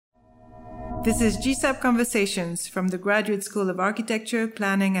This is GSAP Conversations from the Graduate School of Architecture,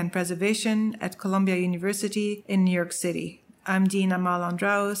 Planning and Preservation at Columbia University in New York City. I'm Dean Amal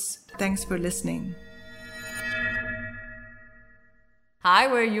Andraus. Thanks for listening.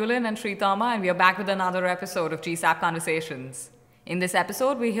 Hi, we're Yulin and Shrithama, and we are back with another episode of GSAP Conversations. In this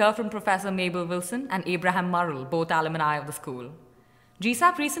episode, we hear from Professor Mabel Wilson and Abraham Murrell, both alumni of the school.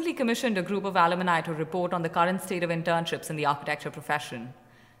 GSAP recently commissioned a group of alumni to report on the current state of internships in the architecture profession.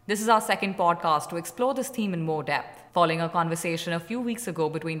 This is our second podcast to explore this theme in more depth, following a conversation a few weeks ago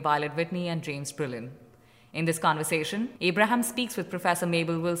between Violet Whitney and James Brillin. In this conversation, Abraham speaks with Professor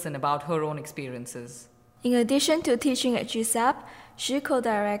Mabel Wilson about her own experiences. In addition to teaching at GSAP, she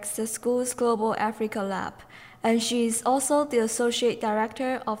co-directs the school's Global Africa Lab, and she is also the Associate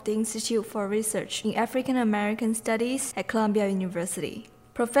Director of the Institute for Research in African American Studies at Columbia University.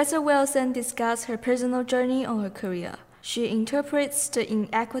 Professor Wilson discussed her personal journey on her career. She interprets the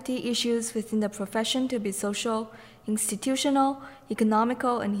inequity issues within the profession to be social, institutional,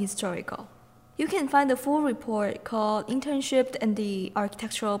 economical, and historical. You can find the full report called Internship and the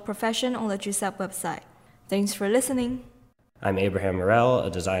Architectural Profession on the GSAP website. Thanks for listening. I'm Abraham Murrell, a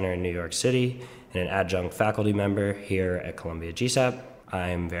designer in New York City and an adjunct faculty member here at Columbia GSAP.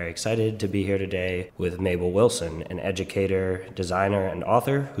 I'm very excited to be here today with Mabel Wilson, an educator, designer, and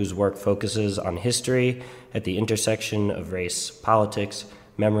author whose work focuses on history at the intersection of race, politics,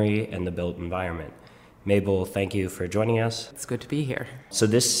 memory, and the built environment. Mabel, thank you for joining us. It's good to be here. So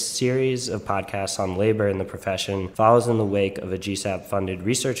this series of podcasts on labor in the profession follows in the wake of a GSAP-funded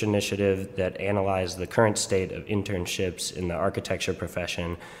research initiative that analyzed the current state of internships in the architecture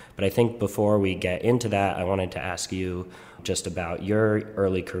profession. But I think before we get into that, I wanted to ask you just about your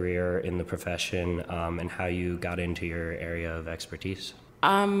early career in the profession and how you got into your area of expertise.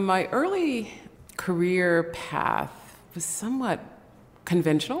 My early career path was somewhat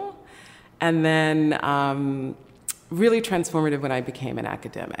conventional, and then really transformative when I became an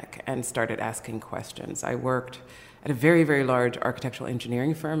academic and started asking questions. I worked at a very, very large architectural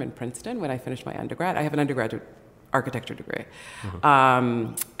engineering firm in Princeton when I finished my undergrad. I have an undergraduate architecture degree.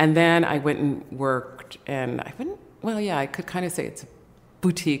 Mm-hmm. And then I went and worked in, I could kind of say it's a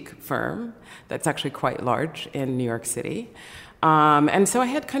boutique firm that's actually quite large in New York City. And so I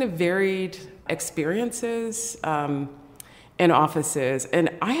had kind of varied experiences in offices. And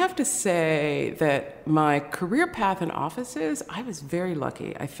I have to say that my career path in offices, I was very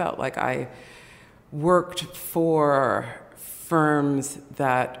lucky. I felt like I worked for firms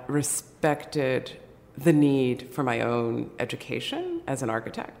that respected the need for my own education as an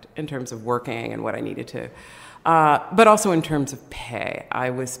architect in terms of working and what I needed to, but also in terms of pay.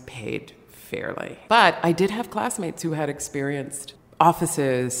 I was paid fairly. But I did have classmates who had experienced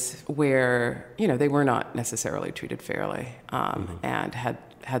offices where, they were not necessarily treated fairly and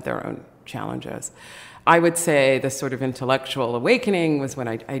had their own challenges. I would say the sort of intellectual awakening was when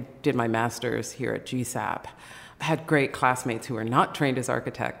I did my master's here at GSAP. I had great classmates who were not trained as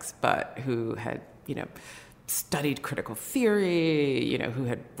architects, but who had studied critical theory, who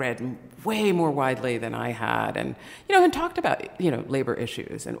had read way more widely than I had, and talked about labor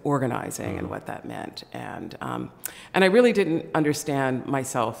issues and organizing and what that meant, and I really didn't understand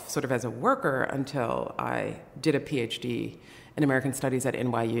myself sort of as a worker until I did a PhD in American Studies at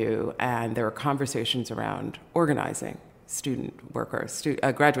NYU, and there were conversations around organizing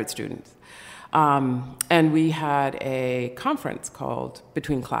graduate students, and we had a conference called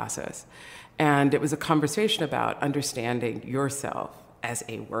Between Classes. And it was a conversation about understanding yourself as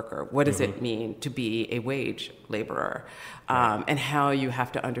a worker. What does it mean to be a wage laborer? And how you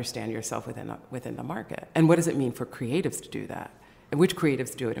have to understand yourself within the market. And what does it mean for creatives to do that? And which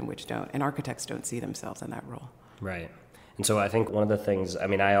creatives do it and which don't. And architects don't see themselves in that role. Right. And so I think one of the things,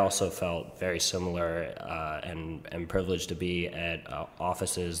 I also felt very similar and privileged to be at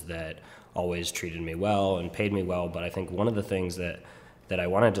offices that always treated me well and paid me well. But I think one of the things that I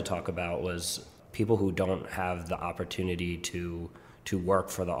wanted to talk about was people who don't have the opportunity to work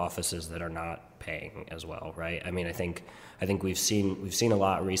for the offices that are not paying as well, right? I think we've seen a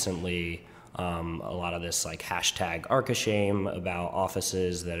lot recently, a lot of this like hashtag ArchiShame about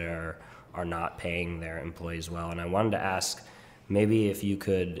offices that are not paying their employees well. And I wanted to ask maybe if you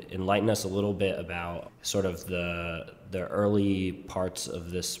could enlighten us a little bit about sort of the early parts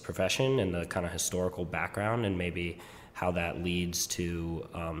of this profession and the kind of historical background, and maybe how that leads to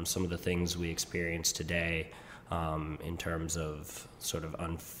some of the things we experience today in terms of sort of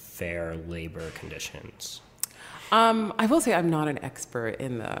unfair labor conditions. I will say I'm not an expert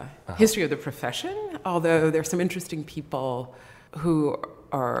in the history of the profession, although there's some interesting people who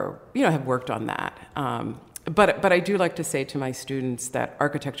are, have worked on that. But I do like to say to my students that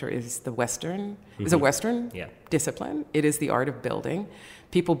architecture is a Western discipline. It is the art of building.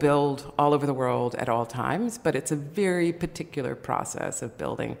 People build all over the world at all times, but it's a very particular process of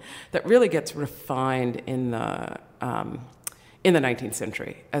building that really gets refined in the 19th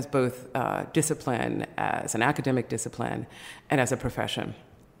century as both discipline, as an academic discipline, and as a profession.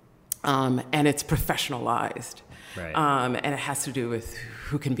 And it's professionalized. Right. And it has to do with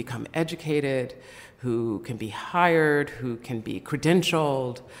who can become educated, who can be hired, who can be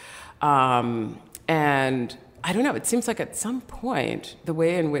credentialed. And I don't know, it seems like at some point, the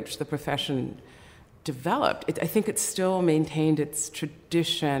way in which the profession developed, I think it still maintained its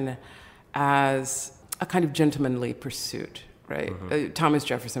tradition as a kind of gentlemanly pursuit, right? Mm-hmm. Thomas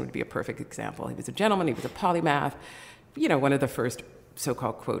Jefferson would be a perfect example. He was a gentleman, he was a polymath, one of the first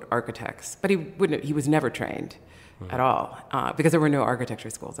so-called, quote, architects. But he was never trained at all, because there were no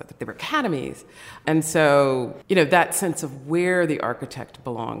architecture schools. There were academies. And so, that sense of where the architect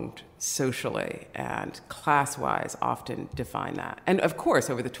belonged socially and class-wise often defined that. And of course,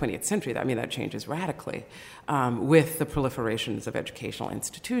 over the 20th century, that changes radically with the proliferations of educational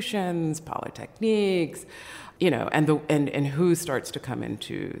institutions, polytechniques, and who starts to come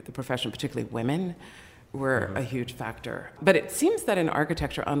into the profession, particularly women, were a huge factor. But it seems that in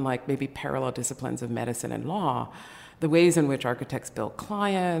architecture, unlike maybe parallel disciplines of medicine and law, the ways in which architects build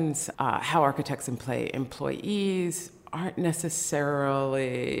clients, how architects employ employees, aren't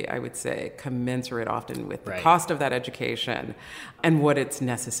necessarily, I would say, commensurate often with the cost of that education and what it's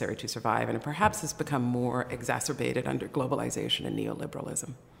necessary to survive. And it perhaps has become more exacerbated under globalization and neoliberalism.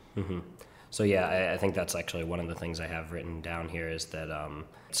 Mm-hmm. So yeah, I think that's actually one of the things I have written down here is that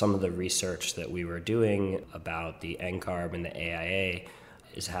some of the research that we were doing about the NCARB and the AIA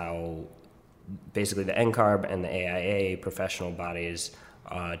is how basically the NCARB and the AIA professional bodies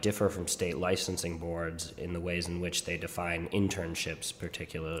differ from state licensing boards in the ways in which they define internships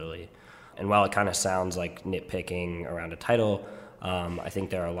particularly. And while it kind of sounds like nitpicking around a title, I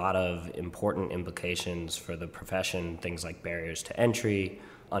think there are a lot of important implications for the profession, things like barriers to entry,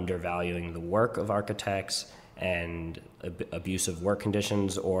 undervaluing the work of architects, and abusive work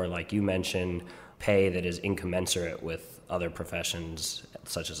conditions, or like you mentioned, pay that is incommensurate with other professions,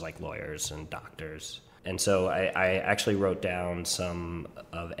 such as like lawyers and doctors. And so I actually wrote down some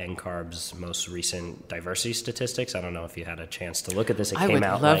of NCARB's most recent diversity statistics. I don't know if you had a chance to look at this. I would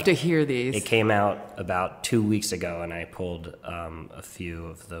love to hear these. It came out about 2 weeks ago, and I pulled a few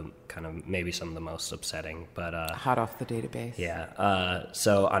of the kind of maybe some of the most upsetting. But hot off the database. Yeah.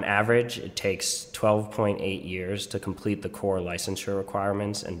 So on average, it takes 12.8 years to complete the core licensure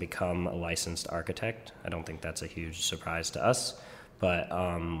requirements and become a licensed architect. I don't think that's a huge surprise to us, but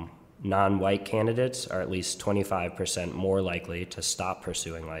non-white candidates are at least 25% more likely to stop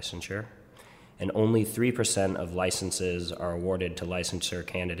pursuing licensure, and only 3% of licenses are awarded to licensure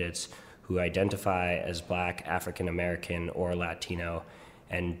candidates who identify as Black, African American, or Latino,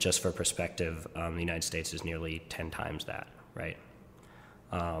 and just for perspective, the United States is nearly 10 times that, right?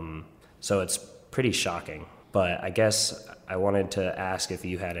 So it's pretty shocking, but I guess I wanted to ask if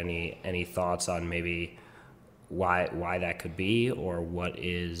you had any thoughts on maybe why that could be, or what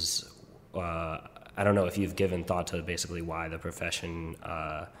is, I don't know if you've given thought to basically why the profession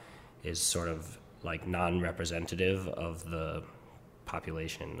is sort of like non-representative of the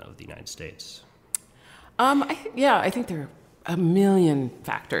population of the United States. I think there are a million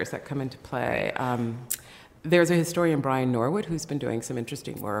factors that come into play. There's a historian, Brian Norwood, who's been doing some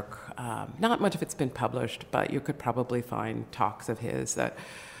interesting work. Not much of it's been published, but you could probably find talks of his that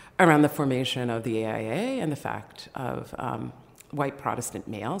around the formation of the AIA and the fact of white Protestant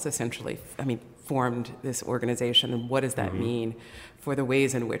males essentially, formed this organization, and what does that mean for the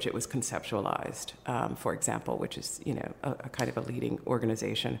ways in which it was conceptualized, for example, which is, a kind of a leading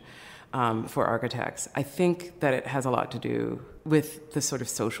organization for architects. I think that it has a lot to do with the sort of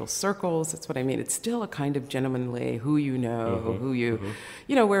social circles. That's what I mean. It's still a kind of gentlemanly, who you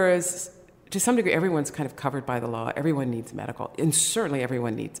know, whereas to some degree, everyone's kind of covered by the law. Everyone needs medical, and certainly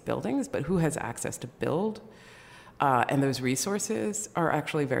everyone needs buildings, but who has access to build? And those resources are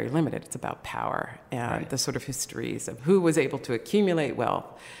actually very limited. It's about power and the sort of histories of who was able to accumulate wealth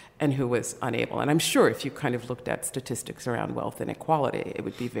and who was unable. And I'm sure if you kind of looked at statistics around wealth inequality, it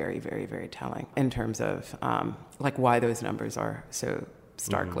would be very, very, very telling in terms of why those numbers are so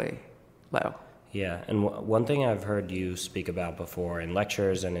starkly low. Yeah, and one thing I've heard you speak about before in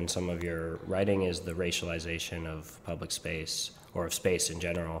lectures and in some of your writing is the racialization of public space, or of space in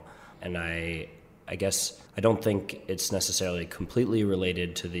general. And I guess I don't think it's necessarily completely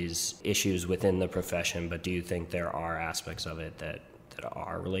related to these issues within the profession, but do you think there are aspects of it that that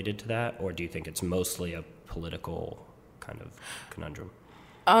are related to that, or do you think it's mostly a political kind of conundrum?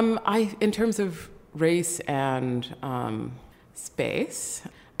 In terms of race and space,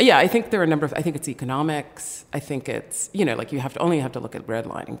 yeah, I think there are a number of. I think it's economics. I think it's like you have to look at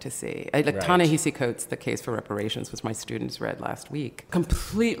redlining to see. Ta-Nehisi Coates, The Case for Reparations, which my students read last week,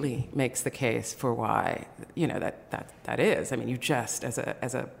 completely makes the case for why that is. I mean, you just as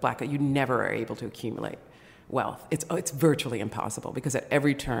a black, you never are able to accumulate wealth. It's virtually impossible because at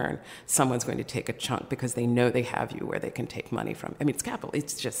every turn someone's going to take a chunk because they know they have you where they can take money from. I mean, it's capital.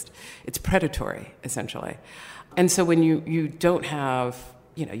 It's predatory essentially, and so when you don't have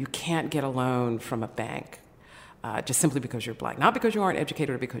you can't get a loan from a bank just simply because you're black. Not because you aren't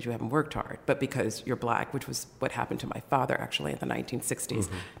educated or because you haven't worked hard, but because you're black, which was what happened to my father actually in the 1960s.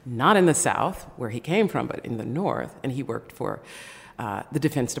 Not in the South, where he came from, but in the North. And he worked for the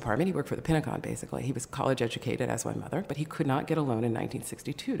Defense Department. He worked for the Pentagon, basically. He was college educated, as my mother, but he could not get a loan in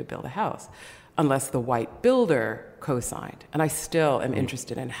 1962 to build a house unless the white builder co-signed. And I still am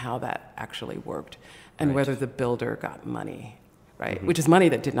interested in how that actually worked and whether the builder got money. Right, which is money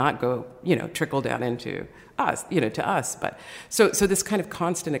that did not go, trickle down into us, to us. But so this kind of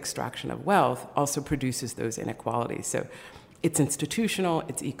constant extraction of wealth also produces those inequalities. So it's institutional,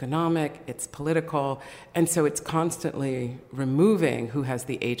 it's economic, it's political, and so it's constantly removing who has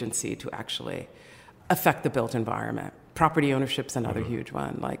the agency to actually affect the built environment. Property ownership's another huge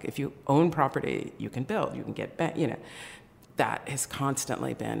one. Like if you own property, you can build, you can get back, That has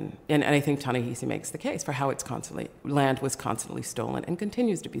constantly been, and I think Ta-Nehisi makes the case for how land was constantly stolen and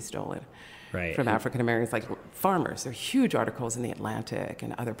continues to be stolen from African Americans, like farmers. There are huge articles in The Atlantic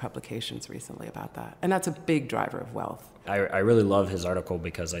and other publications recently about that. And that's a big driver of wealth. I really love his article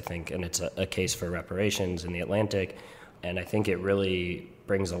because I think, and it's a case for reparations in The Atlantic, and I think it really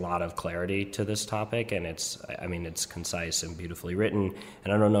brings a lot of clarity to this topic, and it's concise and beautifully written.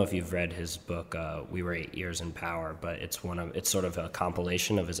 And I don't know if you've read his book, We Were 8 Years in Power, but it's sort of a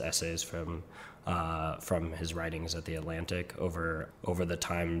compilation of his essays from his writings at The Atlantic over the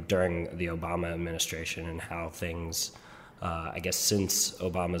time during the Obama administration and how things, I guess since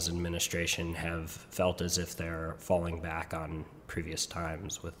Obama's administration, have felt as if they're falling back on previous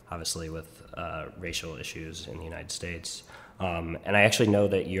times with racial issues in the United States. And I actually know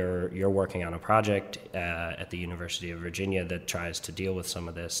that you're working on a project at the University of Virginia that tries to deal with some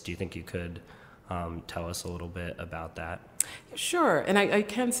of this. Do you think you could tell us a little bit about that? Sure, and I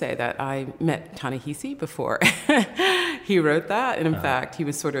can say that I met Ta-Nehisi before he wrote that, and in fact, he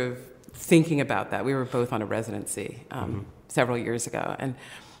was sort of thinking about that. We were both on a residency several years ago, and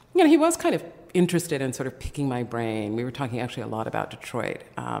he was kind of interested in sort of picking my brain. We were talking actually a lot about Detroit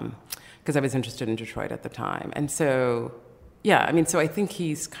because I was interested in Detroit at the time, and so. Yeah, so I think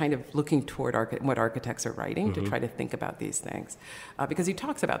he's kind of looking toward what architects are writing to try to think about these things. Because he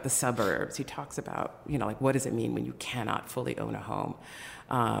talks about the suburbs, he talks about, like what does it mean when you cannot fully own a home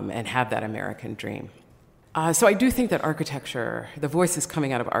and have that American dream. So I do think that architecture, the voices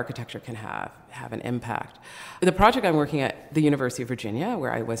coming out of architecture can have an impact. The project I'm working at the University of Virginia,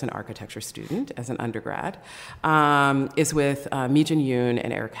 where I was an architecture student as an undergrad, is with Mi-Jin Yoon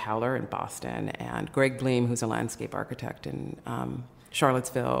and Eric Howler in Boston, and Greg Bleem, who's a landscape architect in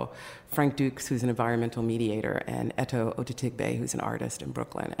Charlottesville, Frank Dukes, who's an environmental mediator, and Eto Otetigbe, who's an artist in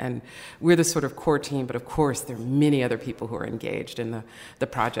Brooklyn. And we're the sort of core team, but of course there are many other people who are engaged in the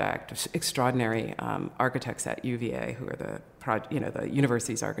project, extraordinary architects at UVA who are the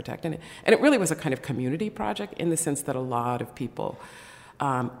university's architect. And it really was a kind of community project in the sense that a lot of people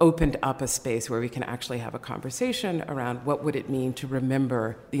opened up a space where we can actually have a conversation around what would it mean to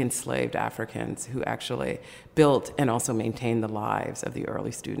remember the enslaved Africans who actually built and also maintained the lives of the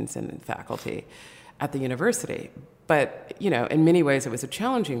early students and faculty at the university. But, in many ways it was a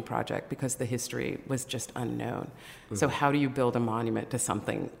challenging project because the history was just unknown. So how do you build a monument to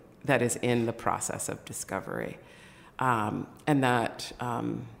something that is in the process of discovery? And that,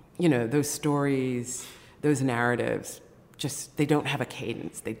 those stories, those narratives, they don't have a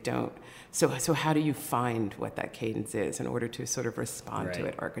cadence. They don't. So how do you find what that cadence is in order to sort of respond to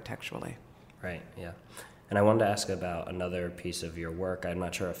it architecturally? Right, yeah. And I wanted to ask about another piece of your work. I'm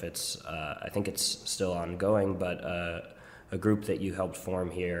not sure if it's, I think it's still ongoing, but a group that you helped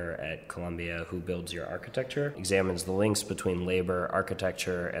form here at Columbia, Who Builds Your Architecture, examines the links between labor,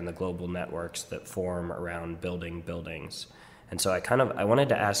 architecture, and the global networks that form around building buildings. And so I wanted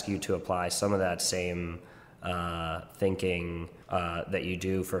to ask you to apply some of that same thinking that you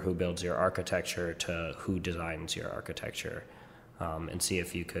do for Who Builds Your Architecture to Who Designs Your Architecture, and see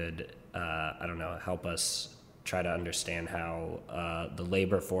if you could, help us try to understand how the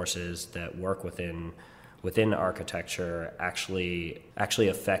labor forces that work within within architecture actually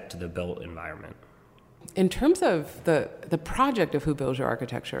affect the built environment? In terms of the project of Who Builds Your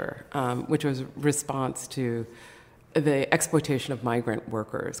Architecture, which was response to the exploitation of migrant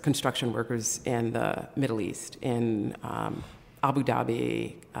workers, construction workers in the Middle East, in Abu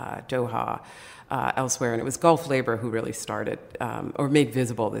Dhabi, Doha, elsewhere, and it was Gulf Labor who really started or made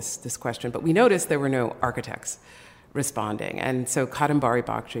visible this question. But we noticed there were no architects responding, and so Kadambari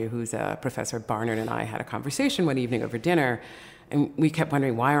Bakhshi, who's a professor at Barnard, and I had a conversation one evening over dinner, and we kept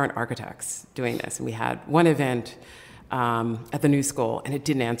wondering, why aren't architects doing this? And we had one event at the New School, and it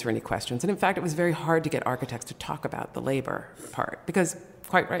didn't answer any questions. And in fact, it was very hard to get architects to talk about the labor part, because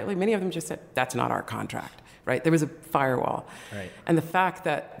quite rightly, many of them just said, that's not our contract, right? There was a firewall. Right. And the fact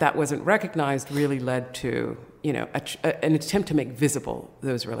that that wasn't recognized really led to, an attempt to make visible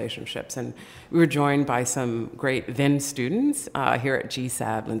those relationships. And we were joined by some great then students here at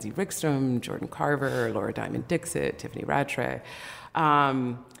GSAB, Lindsay Rickstrom, Jordan Carver, Laura Diamond Dixit, Tiffany Rattray.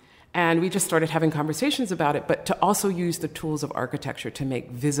 And we just started having conversations about it, but to also use the tools of architecture to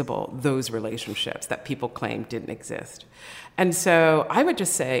make visible those relationships that people claimed didn't exist. And so I would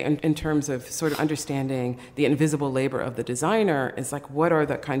just say, in terms of sort of understanding the invisible labor of the designer, is like, what are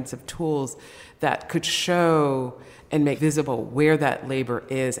the kinds of tools that could show and make visible where that labor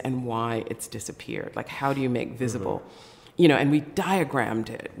is and why it's disappeared? Like, how do you make visible? And we diagrammed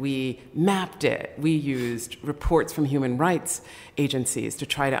it, we mapped it, we used reports from human rights agencies to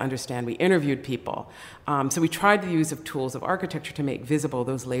try to understand, we interviewed people. So we tried the use of tools of architecture to make visible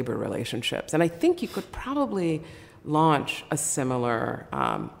those labor relationships. And I think you could probably launch a similar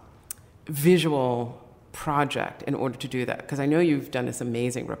visual project in order to do that, because I know you've done this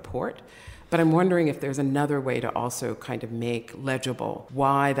amazing report, but I'm wondering if there's another way to also kind of make legible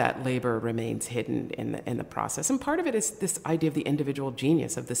why that labor remains hidden in the process. And part of it is this idea of the individual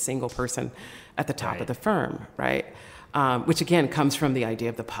genius of the single person at the top of the firm, right? Which again comes from the idea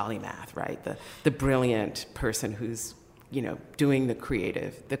of the polymath, right? The brilliant person who's doing the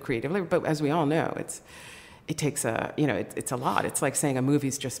creative labor. But as we all know, it takes it's a lot. It's like saying a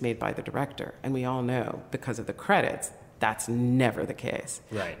movie's just made by the director, and we all know because of the credits that's never the case.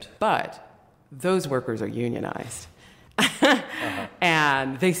 Right. But those workers are unionized.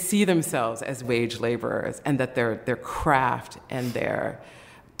 And they see themselves as wage laborers, and that their craft and their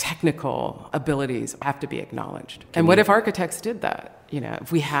technical abilities have to be acknowledged. And what if architects did that?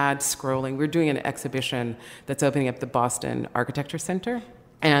 If we had scrolling, we're doing an exhibition that's opening up the Boston Architecture Center,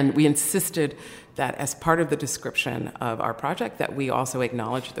 and we insisted that as part of the description of our project that we also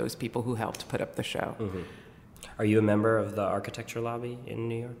acknowledge those people who helped put up the show. Mm-hmm. Are you a member of the architecture lobby in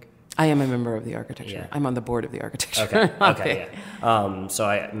New York? I am a member of the architecture. Yeah. I'm on the board of the architecture. Okay. Yeah.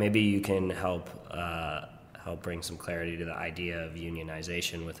 So maybe you can help bring some clarity to the idea of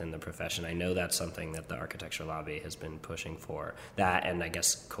unionization within the profession. I know that's something that the architecture lobby has been pushing for. That, and I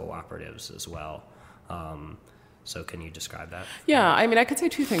guess cooperatives as well. So can you describe that? Yeah, I could say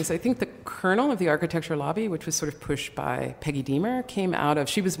two things. I think the kernel of the architecture lobby, which was sort of pushed by Peggy Deemer, came out of,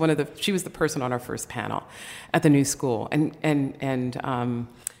 she was the person on our first panel at the New School, and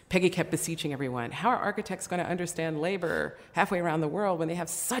Peggy kept beseeching everyone, how are architects going to understand labor halfway around the world when they have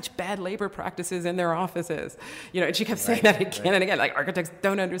such bad labor practices in their offices? And she kept saying that again and again, like, architects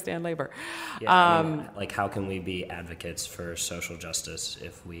don't understand labor. Yeah, how can we be advocates for social justice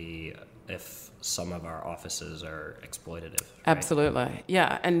if some of our offices are exploitative? Right? Absolutely,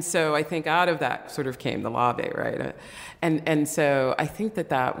 yeah. And so I think out of that sort of came the lobby, right? And so I think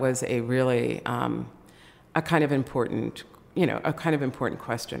that was a really a kind of important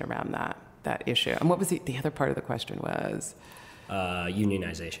question around that issue. And what was the other part of the question was?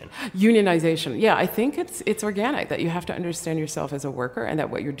 Unionization. Unionization. Yeah, I think it's organic, that you have to understand yourself as a worker, and that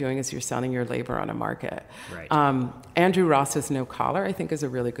what you're doing is you're selling your labor on a market. Right. Andrew Ross's No Collar, I think, is a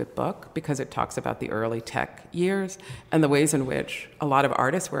really good book because it talks about the early tech years and the ways in which a lot of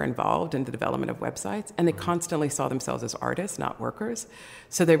artists were involved in the development of websites, and they constantly saw themselves as artists, not workers.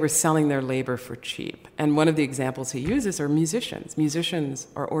 So they were selling their labor for cheap. And one of the examples he uses are musicians. Musicians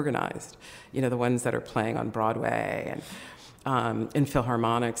are organized, the ones that are playing on Broadway and in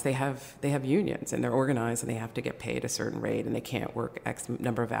Philharmonics, they have unions, and they're organized, and they have to get paid a certain rate, and they can't work X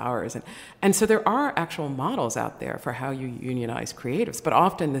number of hours. And so there are actual models out there for how you unionize creatives. But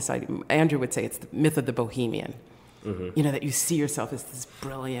often this idea, Andrew would say, it's the myth of the bohemian. Mm-hmm. That you see yourself as this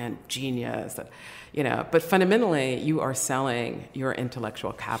brilliant genius, but fundamentally you are selling your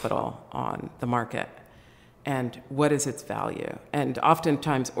intellectual capital on the market. And what is its value? And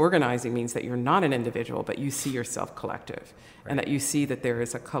oftentimes organizing means that you're not an individual, but you see yourself collective. Right. And that you see that there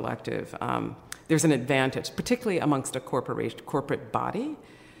is a collective, there's an advantage, particularly amongst a corporate body,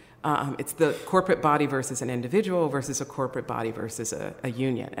 It's the corporate body versus an individual versus a corporate body versus a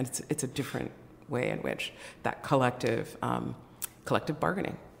union. And it's a different way in which that collective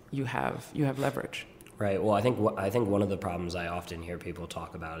bargaining, you have leverage. Right. Well, I think one of the problems I often hear people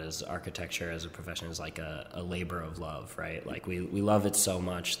talk about is architecture as a profession is like a labor of love, right? Like we love it so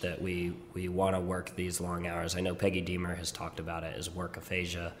much that we want to work these long hours. I know Peggy Deemer has talked about it as work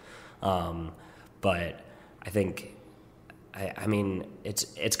aphasia, but I think, I mean,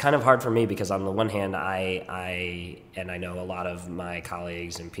 it's kind of hard for me because on the one hand, I know a lot of my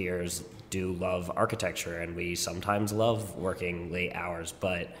colleagues and peers do love architecture, and we sometimes love working late hours,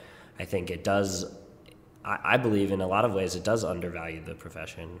 but I think it does. I believe in a lot of ways it does undervalue the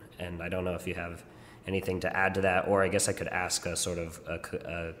profession, and I don't know if you have anything to add to that, or I guess I could ask a sort of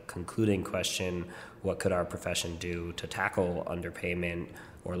a concluding question: what could our profession do to tackle underpayment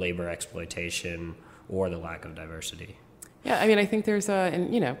or labor exploitation or the lack of diversity? Yeah, I mean, I think there's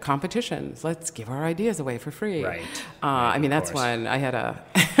competitions. Let's give our ideas away for free. Right. I mean, that's when I had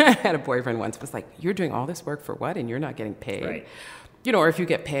a boyfriend once was like, "You're doing all this work for what, and you're not getting paid." Right. Or if you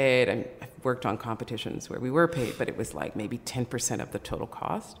get paid, I've worked on competitions where we were paid, but it was like maybe 10% of the total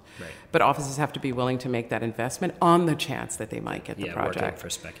cost. Right. But offices have to be willing to make that investment on the chance that they might get the project. Yeah, working for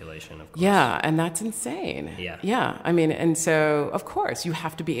speculation, of course. Yeah, and that's insane. Yeah. Yeah, I mean, and so, of course, you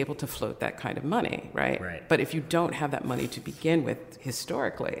have to be able to float that kind of money, right? Right. But if you don't have that money to begin with,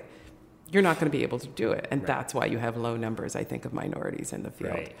 historically, you're not going to be able to do it. And that's why you have low numbers, I think, of minorities in the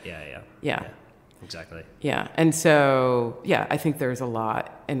field. Right, Yeah. Exactly. Yeah, and so, I think there's a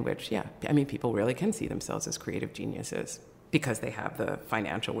lot in which, people really can see themselves as creative geniuses because they have the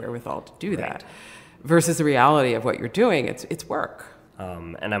financial wherewithal to do that. Versus the reality of what you're doing, it's work.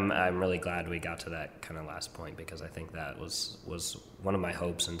 And I'm really glad we got to that kind of last point, because I think that was one of my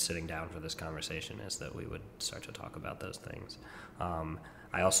hopes in sitting down for this conversation, is that we would start to talk about those things.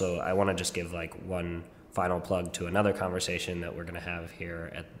 I want to just give like one final plug to another conversation that we're going to have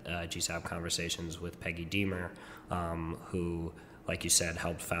here at GSAPP Conversations with Peggy Deemer, who, like you said,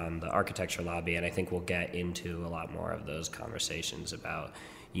 helped found the architecture lobby, and I think we'll get into a lot more of those conversations about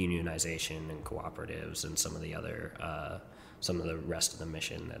unionization and cooperatives and some of the other some of the rest of the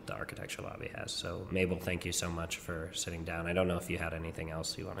mission that the architecture lobby has. So Mabel, thank you so much for sitting down. I don't know if you had anything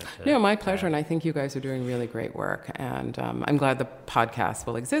else you wanted to... No, my pleasure, and I think you guys are doing really great work, and I'm glad the podcast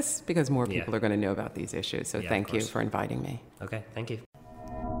will exist because more people are going to know about these issues. So thank you for inviting me. Okay, thank you.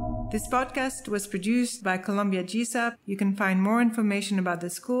 This podcast was produced by Columbia GSAPP. You can find more information about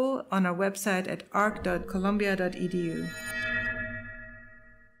the school on our website at arc.columbia.edu.